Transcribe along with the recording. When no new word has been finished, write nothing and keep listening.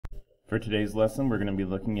For today's lesson, we're going to be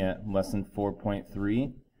looking at lesson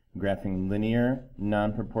 4.3, graphing linear,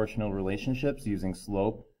 non-proportional relationships using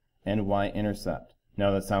slope and y-intercept.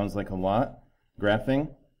 Now that sounds like a lot.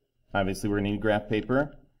 Graphing, obviously we're going to need graph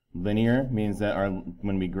paper. Linear means that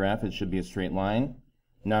when we graph it should be a straight line.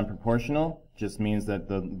 Non-proportional just means that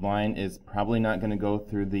the line is probably not going to go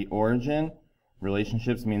through the origin.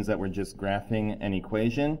 Relationships means that we're just graphing an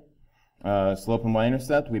equation. Slope and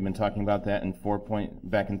y-intercept, we've been talking about that in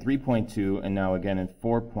back in 3.2 and now again in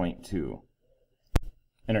 4.2.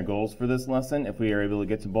 And our goals for this lesson, if we are able to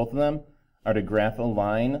get to both of them, are to graph a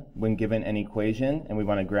line when given an equation, and we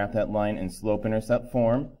want to graph that line in slope-intercept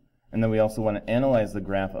form, and then we also want to analyze the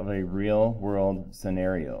graph of a real-world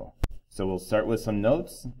scenario. So we'll start with some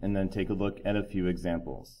notes and then take a look at a few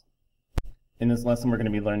examples. In this lesson we're going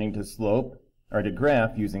to be learning to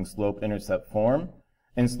graph using slope-intercept form.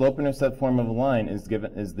 And slope-intercept form of a line is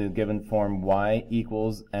the given form y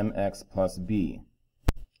equals mx plus b.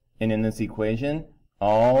 And in this equation,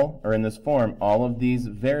 in this form, all of these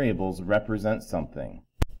variables represent something.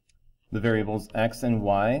 The variables x and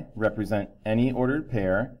y represent any ordered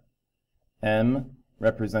pair, m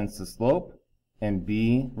represents the slope, and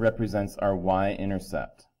b represents our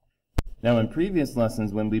y-intercept. Now in previous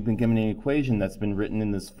lessons, when we've been given an equation that's been written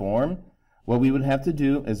in this form, what we would have to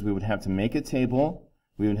do is we would have to make a table.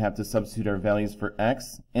 We would have to substitute our values for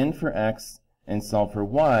x, in for x, and solve for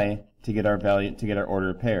y to get our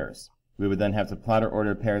ordered pairs. We would then have to plot our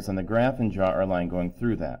ordered pairs on the graph and draw our line going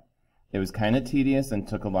through that. It was kind of tedious and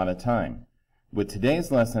took a lot of time. With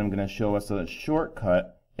today's lesson, I'm going to show us a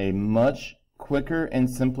shortcut, a much quicker and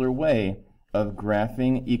simpler way of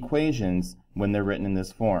graphing equations when they're written in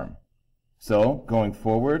this form. So, going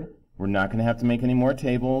forward, we're not going to have to make any more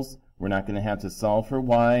tables. We're not going to have to solve for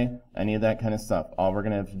y, any of that kind of stuff. All we're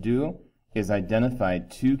going to have to do is identify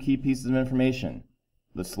two key pieces of information,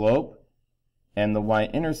 the slope and the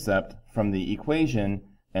y-intercept from the equation,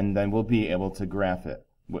 and then we'll be able to graph it.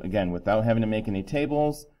 Again, without having to make any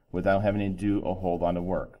tables, without having to do a whole lot of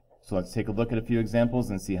work. So let's take a look at a few examples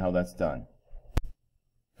and see how that's done.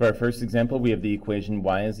 For our first example, we have the equation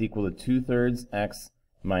y is equal to 2/3 x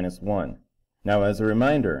minus 1. Now as a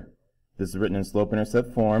reminder, this is written in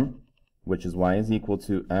slope-intercept form, which is y is equal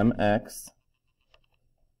to mx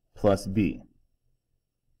plus b.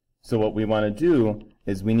 So what we want to do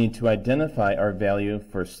is we need to identify our value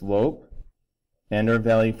for slope and our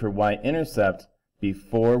value for y-intercept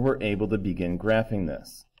before we're able to begin graphing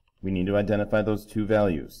this. We need to identify those two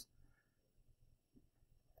values.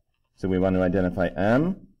 So we want to identify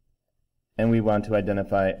m, and we want to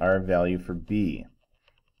identify our value for b.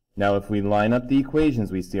 Now if we line up the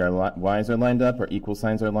equations, we see our y's are lined up, our equal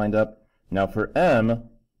signs are lined up. Now for m,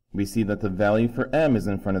 we see that the value for m is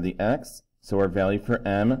in front of the x, so our value for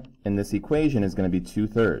m in this equation is going to be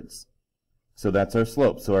 2/3. So that's our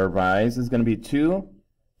slope. So our rise is going to be 2,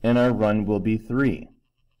 and our run will be 3.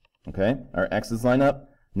 Okay, our x's line up.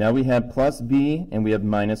 Now we have plus b, and we have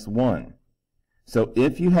minus 1. So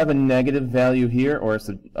if you have a negative value here, or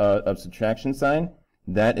a subtraction sign,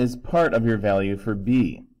 that is part of your value for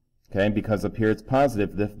b. Okay, because up here it's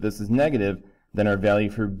positive. If this is negative, then our value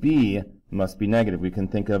for b must be negative. We can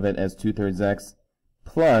think of it as 2/3 x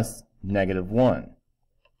plus negative 1.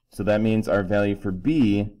 So that means our value for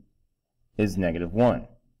b is negative 1.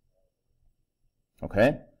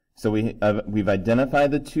 Okay? So we've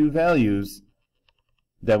identified the two values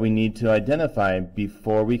that we need to identify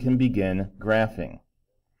before we can begin graphing.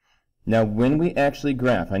 Now when we actually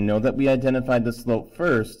graph, I know that we identified the slope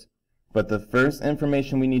first, but the first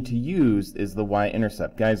information we need to use is the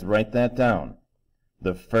y-intercept. Guys, write that down.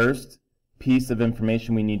 The first piece of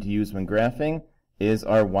information we need to use when graphing is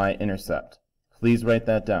our y-intercept. Please write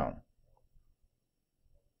that down.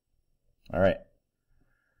 Alright.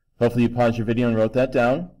 Hopefully you paused your video and wrote that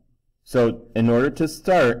down. So in order to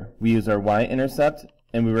start, we use our y-intercept,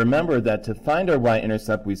 and we remember that to find our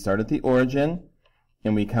y-intercept, we start at the origin,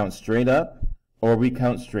 and we count straight up, or we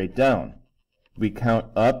count straight down. We count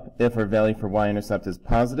up if our value for y-intercept is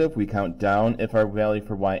positive. We count down if our value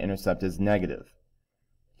for y-intercept is negative.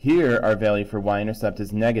 Here, our value for y-intercept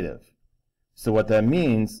is negative. So what that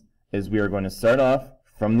means is we are going to start off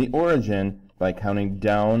from the origin by counting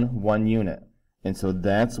down 1 unit. And so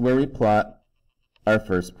that's where we plot our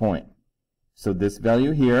first point. So this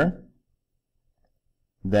value here,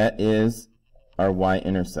 that is our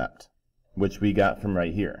y-intercept, which we got from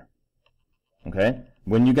right here. Okay?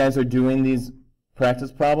 When you guys are doing these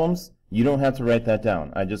practice problems, you don't have to write that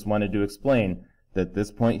down. I just wanted to explain that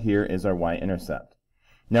this point here is our y-intercept.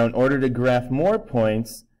 Now in order to graph more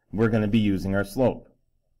points, we're going to be using our slope.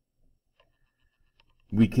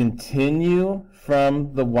 we continue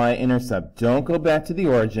from the y-intercept. Don't go back to the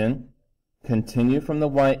origin. Continue from the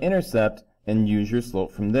y-intercept and use your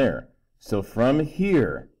slope from there. So from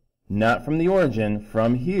here, not from the origin,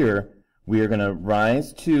 from here, we are going to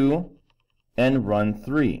rise 2 and run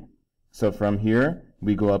 3. So from here,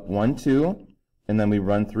 we go up 1, 2, and then we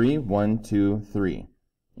run 3, 1, 2, 3.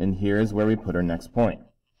 And here's where we put our next point.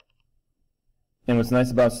 And what's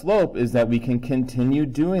nice about slope is that we can continue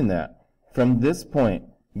doing that. From this point,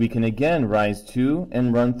 we can again rise 2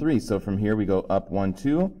 and run 3. So from here, we go up 1,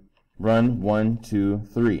 2, run 1, 2,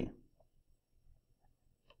 3.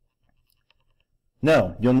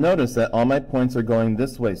 Now, you'll notice that all my points are going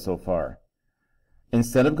this way so far.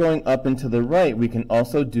 Instead of going up and to the right, we can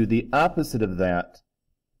also do the opposite of that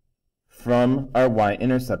from our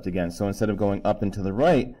y-intercept again. So instead of going up and to the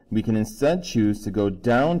right, we can instead choose to go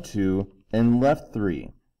down 2 and left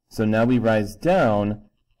 3. So now we rise down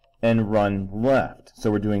and run left.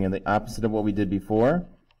 So we're doing the opposite of what we did before.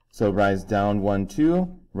 So rise down 1, 2,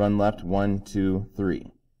 run left 1, 2,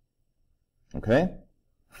 3. Okay?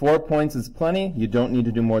 4 points is plenty. You don't need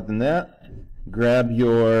to do more than that. Grab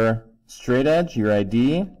your straight edge, your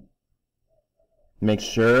ID. Make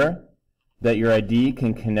sure that your ID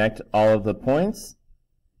can connect all of the points.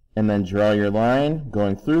 And then draw your line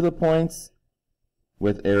going through the points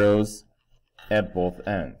with arrows at both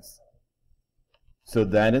ends. So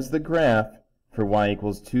that is the graph for y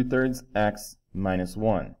equals 2/3 x minus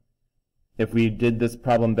 1. If we did this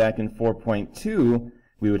problem back in 4.2,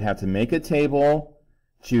 we would have to make a table,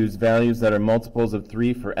 choose values that are multiples of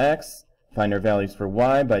 3 for x, find our values for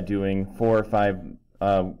y by doing 4 or 5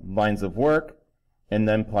 lines of work, and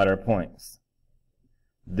then plot our points.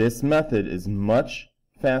 This method is much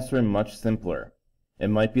faster and much simpler. It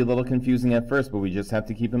might be a little confusing at first, but we just have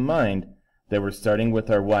to keep in mind that we're starting with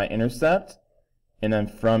our y-intercept, and then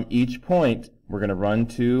from each point, we're going to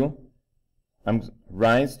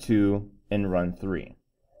rise 2 and run 3.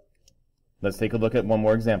 Let's take a look at one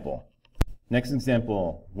more example. Next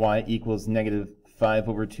example, y equals negative 5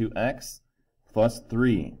 over 2x plus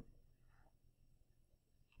 3.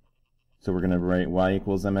 So we're going to write y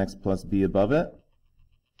equals mx plus b above it,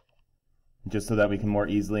 just so that we can more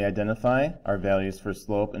easily identify our values for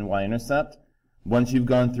slope and y-intercept. Once you've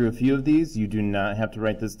gone through a few of these, you do not have to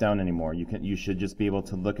write this down anymore. You should just be able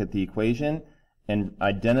to look at the equation and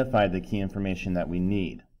identify the key information that we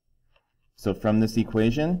need. So from this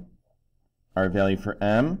equation, our value for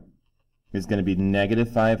m is going to be negative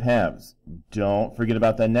 5/2. Don't forget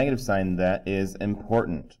about that negative sign. That is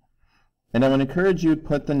important. And I would encourage you to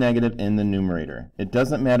put the negative in the numerator. It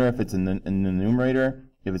doesn't matter if it's in the numerator,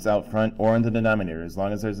 if it's out front, or in the denominator. As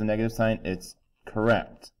long as there's a negative sign, it's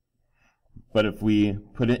correct. But if we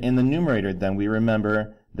put it in the numerator, then we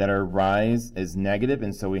remember that our rise is negative,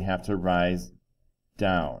 and so we have to rise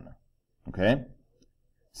down. Okay?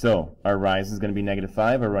 So our rise is going to be negative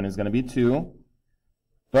 5, our run is going to be 2.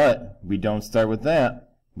 But we don't start with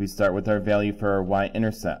that. We start with our value for our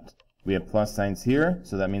y-intercept. We have plus signs here,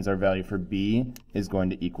 so that means our value for b is going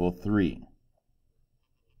to equal 3.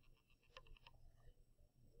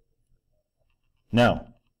 Now,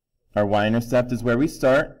 our y-intercept is where we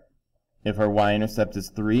start. If our y-intercept is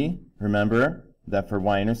 3, remember that for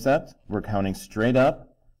y-intercept, we're counting straight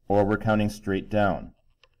up or we're counting straight down.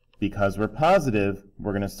 Because we're positive,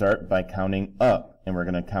 we're going to start by counting up, and we're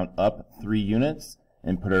going to count up 3 units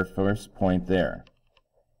and put our first point there.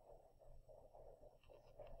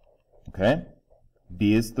 Okay?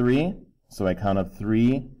 B is 3, so I count up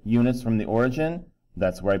 3 units from the origin.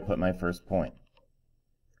 That's where I put my first point.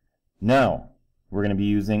 Now, we're going to be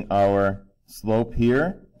using our slope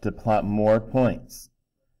here to plot more points.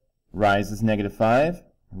 Rise is negative 5,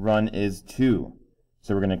 run is 2.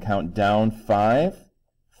 So we're going to count down 5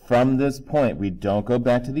 from this point. We don't go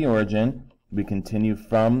back to the origin. We continue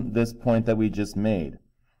from this point that we just made.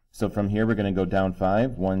 So from here we're going to go down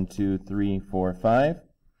 5, 1, 2, 3, 4, 5,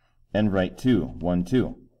 and write 2, 1,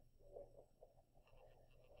 2.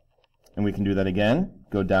 And we can do that again.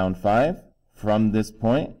 Go down 5 from this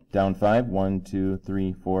point, down 5, 1, 2,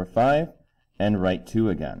 3, 4, 5, and write 2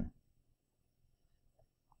 again.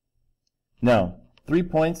 Now, 3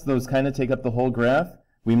 points, those kind of take up the whole graph.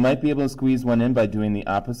 We might be able to squeeze one in by doing the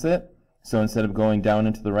opposite. So instead of going down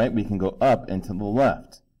and to the right, we can go up and to the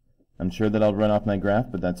left. I'm sure that I'll run off my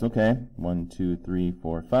graph, but that's okay. 1, 2, 3,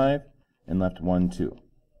 4, 5, and left 1, 2.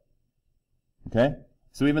 Okay?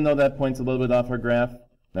 So even though that point's a little bit off our graph,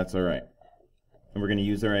 that's all right. And we're going to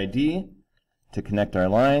use our ID to connect our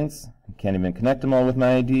lines. Can't even connect them all with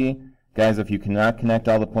my ID. Guys, if you cannot connect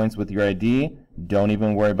all the points with your ID, don't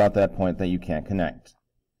even worry about that point that you can't connect.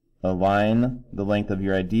 A line, the length of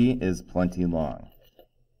your ID, is plenty long.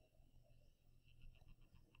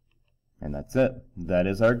 And that's it. That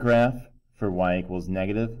is our graph for y equals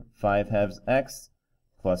negative 5/2 x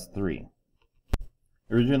plus 3.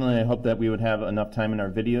 Originally, I hoped that we would have enough time in our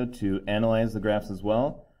video to analyze the graphs as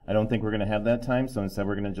well. I don't think we're going to have that time, so instead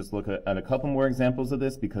we're going to just look at a couple more examples of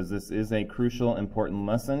this because this is a crucial, important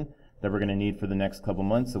lesson that we're going to need for the next couple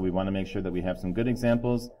months, so we want to make sure that we have some good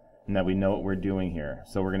examples and that we know what we're doing here.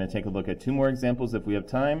 So we're going to take a look at 2 more examples if we have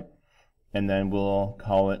time, and then we'll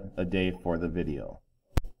call it a day for the video.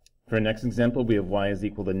 For our next example, we have y is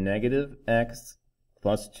equal to negative x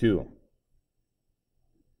plus 2.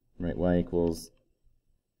 Right, y equals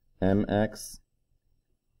mx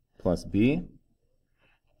plus b.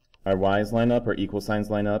 Our y's line up, our equal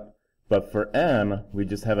signs line up, but for m, we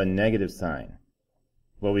just have a negative sign.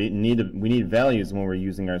 Well, we need values when we're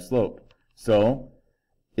using our slope. So,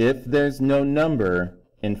 if there's no number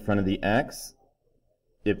in front of the x,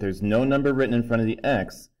 if there's no number written in front of the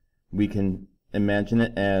x, we can imagine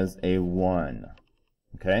it as a 1.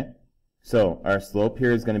 Okay? So, our slope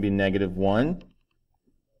here is going to be negative 1.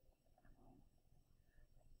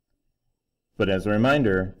 But as a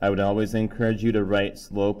reminder, I would always encourage you to write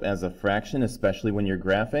slope as a fraction, especially when you're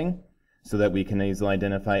graphing, so that we can easily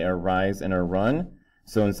identify our rise and our run.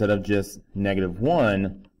 So instead of just negative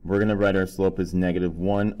 1, we're going to write our slope as negative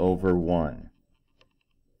 1 over 1.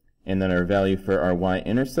 And then our value for our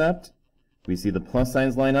y-intercept, we see the plus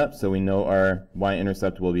signs line up, so we know our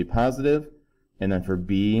y-intercept will be positive. And then for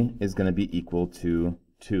b is going to be equal to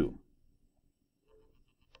 2.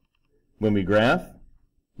 When we graph,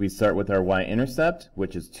 we start with our y-intercept,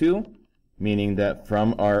 which is 2, meaning that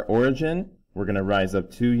from our origin, we're going to rise up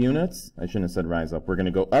 2 units. I shouldn't have said rise up. We're going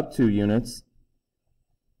to go up 2 units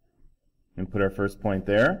and put our first point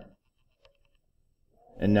there.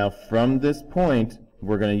 And now from this point,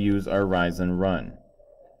 we're going to use our rise and run.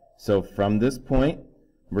 So from this point,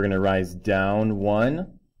 we're going to rise down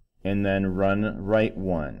 1 and then run right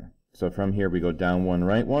 1. So from here, we go down 1,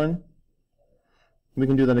 right 1. We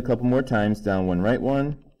can do that a couple more times. Down 1, right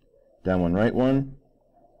 1. Down 1, right 1.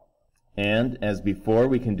 And as before,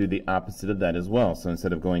 we can do the opposite of that as well. So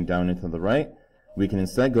instead of going down and to the right, we can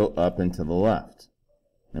instead go up and to the left.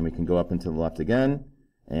 And we can go up and to the left again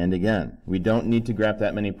and again. We don't need to graph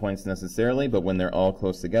that many points necessarily, but when they're all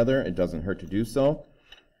close together, it doesn't hurt to do so.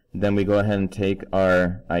 Then we go ahead and take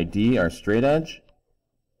our ID, our straight edge,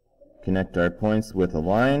 connect our points with a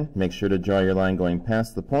line. Make sure to draw your line going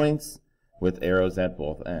past the points with arrows at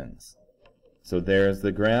both ends. So there's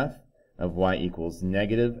the graph of y equals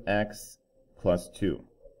negative x plus 2.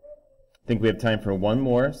 I think we have time for one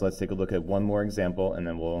more, so let's take a look at one more example and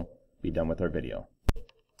then we'll be done with our video.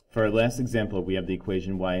 For our last example, we have the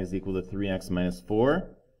equation y is equal to 3x minus 4.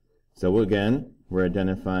 So again, we're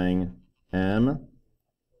identifying m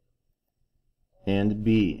and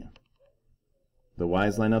b. The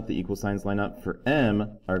y's line up, the equal signs line up. For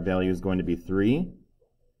m, our value is going to be 3.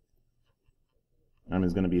 M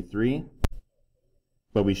is going to be 3.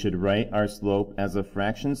 But we should write our slope as a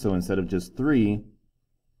fraction, so instead of just 3,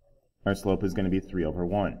 our slope is going to be 3 over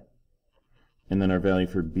 1. And then our value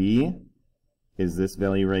for b is this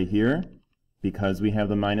value right here. Because we have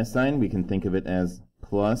the minus sign, we can think of it as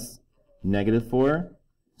plus negative 4.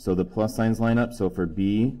 So the plus signs line up, so for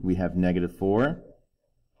b, we have negative 4.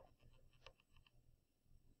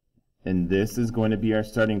 And this is going to be our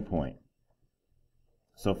starting point.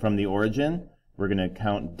 So from the origin, we're going to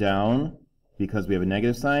count down because we have a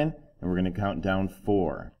negative sign, and we're going to count down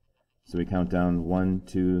 4. So we count down 1,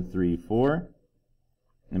 2, 3, 4,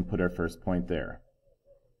 and put our first point there.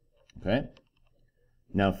 Okay?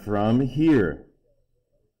 Now from here,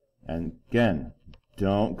 and again,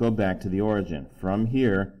 don't go back to the origin. From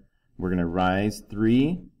here, we're going to rise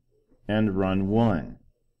 3 and run 1.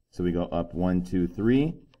 So we go up 1, 2,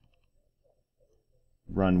 3,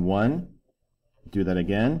 run 1, do that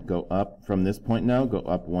again, go up from this point now, go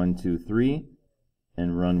up 1, 2, 3,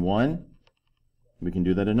 and run 1. We can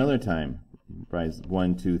do that another time. Rise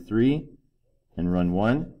 1, 2, 3, and run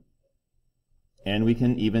 1. And we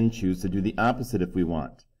can even choose to do the opposite if we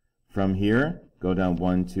want. From here, go down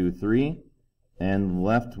 1, 2, 3, and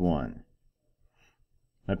left 1.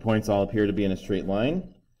 My points all appear to be in a straight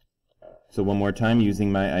line. So one more time,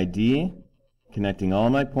 using my ID, connecting all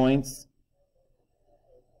my points,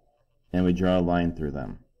 and we draw a line through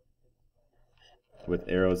them with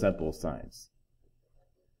arrows at both sides.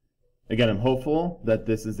 Again, I'm hopeful that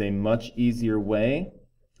this is a much easier way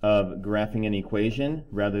of graphing an equation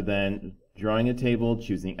rather than drawing a table,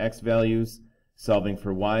 choosing x values, solving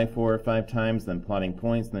for y 4 or 5 times, then plotting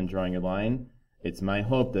points, then drawing a line. It's my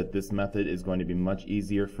hope that this method is going to be much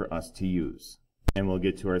easier for us to use. And we'll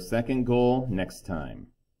get to our second goal next time.